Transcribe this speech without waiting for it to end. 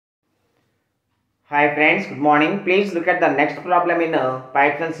Hi friends, good morning. Please look at the next problem in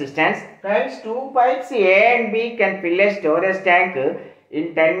pipes and cisterns. Friends, two pipes A and B can fill a storage tank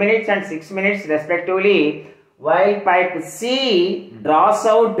in 10 minutes and 6 minutes respectively, while pipe C draws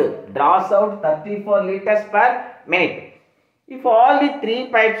out 34 liters per minute. If all the three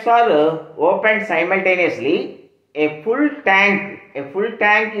pipes are opened simultaneously, a full tank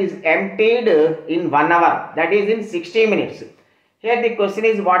is emptied in 1 hour, that is in 60 minutes. Here the question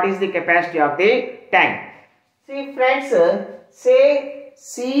is, what is the capacity of the tank? See friends, say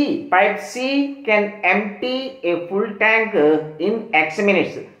pipe C can empty a full tank in X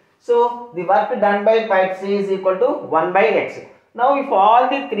minutes. So the work done by pipe C is equal to 1 by X. Now if all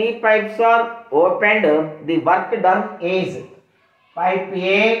the three pipes are opened, the work done is pipe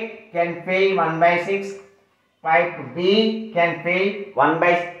A can fill 1 by 6, pipe B can fill 1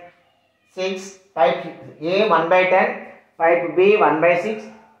 by 6, pipe A 1 by 10, pipe B 1 by 6,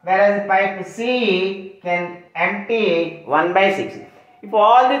 whereas pipe C can empty 1 by 6. If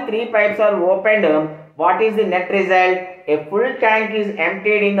all the three pipes are opened, what is the net result? A full tank is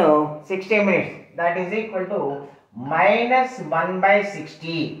emptied in 60 minutes. That is equal to minus 1 by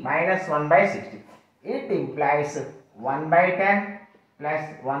 60. It implies 1 by 10 plus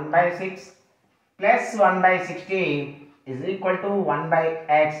 1 by 6 plus 1 by 60 is equal to 1 by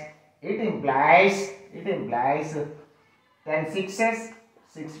X. It implies 10 sixes,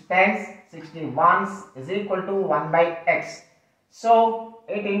 6 tens, 61s is equal to 1 by X. So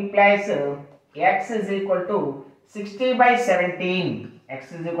it implies X is equal to 60 by 17.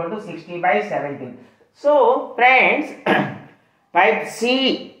 X is equal to 60 by 17. So friends, pipe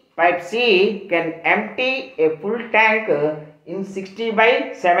C can empty a full tank in 60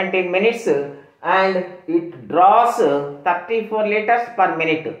 by 17 minutes and it draws 34 liters per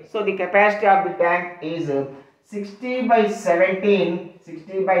minute. So the capacity of the tank is 60 by 17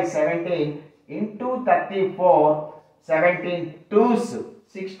 into 34, 17 twos,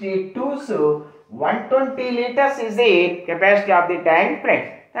 60 twos, 120 liters is the capacity of the tank, friends.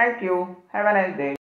 Thank you. Have a nice day.